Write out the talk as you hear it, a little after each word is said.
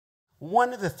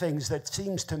one of the things that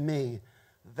seems to me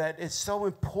that is so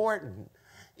important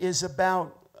is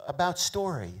about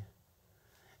story.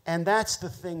 And that's the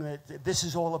thing that this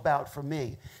is all about for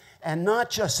me. And not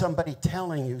just somebody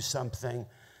telling you something,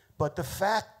 but the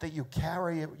fact that you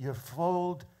carry, you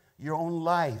fold your own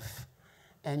life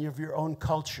and your own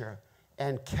culture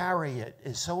and carry it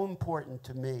is so important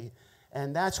to me.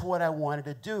 And that's what I wanted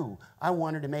to do. I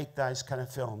wanted to make those kind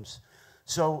of films.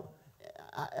 So,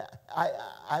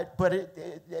 but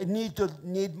it need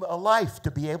a life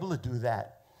to be able to do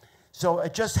that. So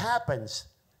it just happens,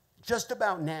 just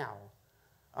about now.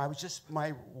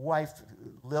 My wife,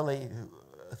 Lily,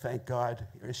 thank God,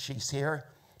 she's here,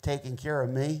 taking care of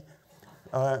me.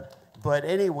 But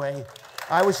anyway,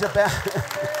 I was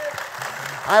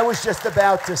just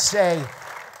about to say,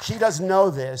 she doesn't know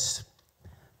this,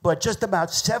 but just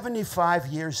about 75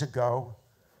 years ago,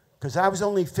 because I was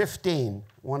only 15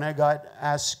 when I got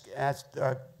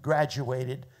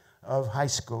graduated of high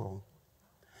school.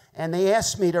 And they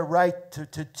asked me to write,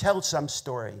 to tell some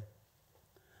story.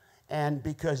 And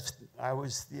because I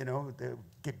was, going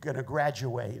to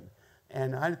graduate.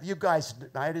 And I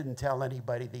didn't tell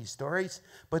anybody these stories,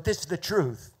 but this is the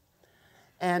truth.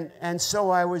 And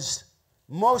so I was,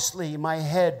 mostly my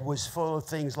head was full of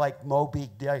things like Moby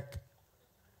Dick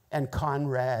and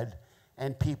Conrad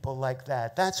and people like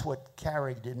that. That's what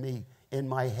carried in me, in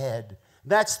my head.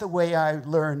 That's the way I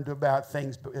learned about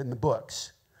things in the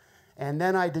books. And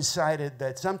then I decided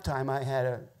that sometime I had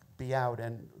to be out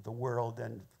in the world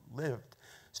and lived.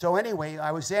 So anyway,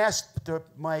 I was asked to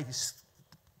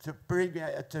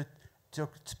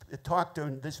talk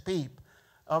to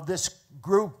this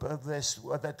group of this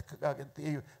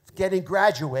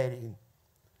graduating,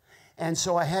 and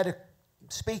so I had to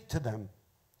speak to them,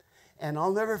 and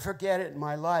I'll never forget it in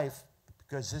my life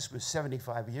because this was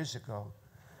 75 years ago.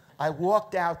 I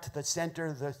walked out to the center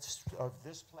of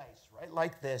this place, right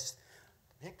like this,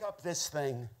 pick up this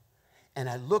thing, and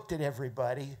I looked at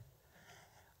everybody.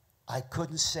 I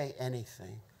couldn't say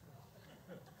anything.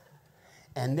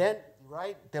 And then,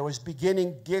 right, there was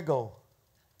beginning giggle.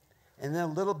 And then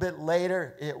a little bit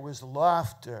later, it was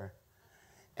laughter.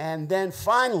 And then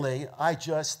finally, I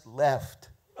just left.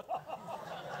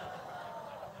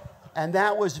 And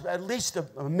that was at least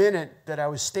a minute that I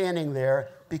was standing there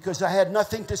because I had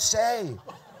nothing to say.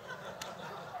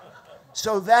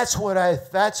 So that's why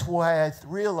I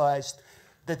realized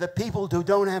that the people who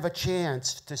don't have a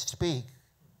chance to speak,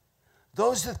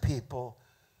 those are the people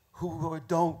who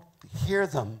don't hear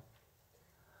them.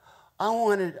 I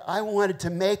wanted to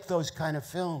make those kind of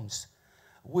films.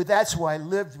 That's why I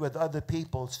lived with other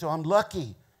people, so I'm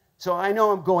lucky. So I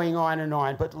know I'm going on and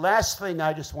on, but last thing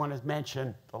I just want to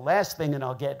mention, the last thing, and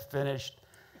I'll get finished,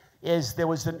 is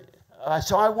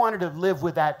so I wanted to live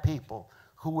with that people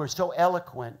who were so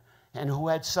eloquent and who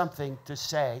had something to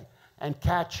say and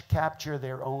capture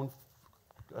their own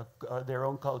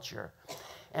culture.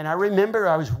 And I remember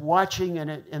I was watching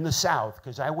in the South,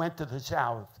 because I went to the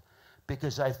South,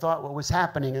 because I thought what was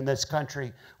happening in this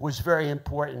country was very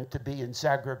important to be in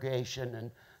segregation and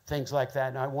things like that.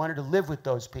 And I wanted to live with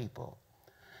those people.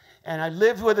 And I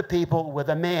lived with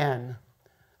a man,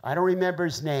 I don't remember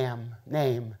his name,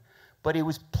 but he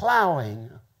was plowing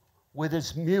with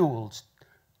his mules,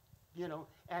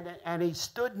 and he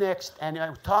stood next, and I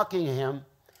was talking to him,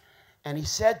 and he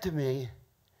said to me,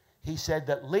 he said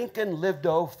that Lincoln lived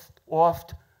off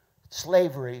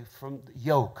slavery from the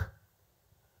yoke,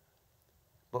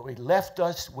 but he left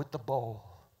us with the bowl.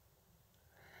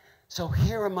 So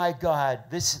here am I, God,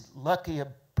 this lucky a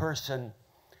person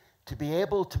to be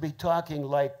able to be talking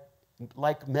like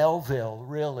Melville,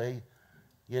 really,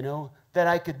 that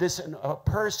I could, a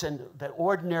person, that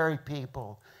ordinary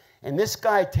people, and this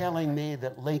guy telling me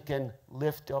that Lincoln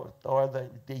lifted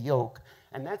the yoke.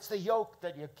 And that's the yoke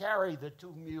that you carry the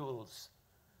two mules.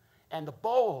 And the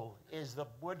bowl is the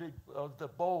wood of the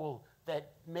bowl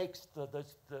that makes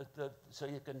so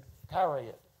you can carry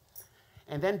it.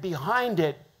 And then behind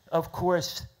it, of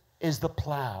course, is the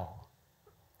plow.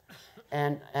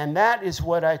 And that is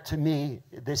what to me,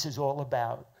 this is all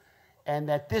about. And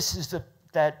that this is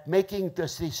that making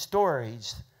these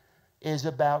stories is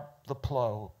about the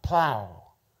plow.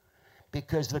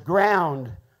 Because the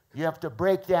ground, you have to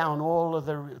break down all of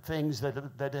the things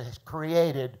that is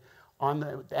created on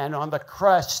the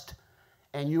crust,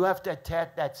 and you have to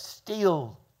attack that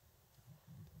steel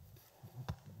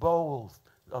bowl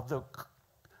of the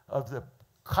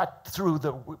cut through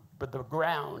the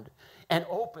ground and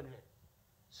open it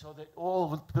so that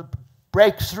all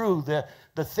breaks through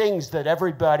the things that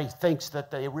everybody thinks that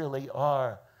they really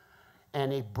are,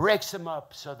 and he breaks them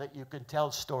up so that you can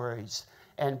tell stories.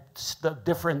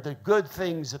 the good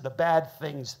things and the bad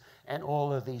things and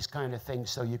all of these kind of things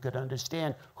so you could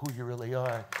understand who you really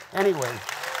are. Anyway,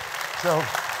 so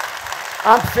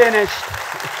I'm finished.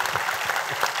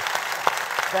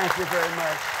 Thank you very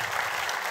much.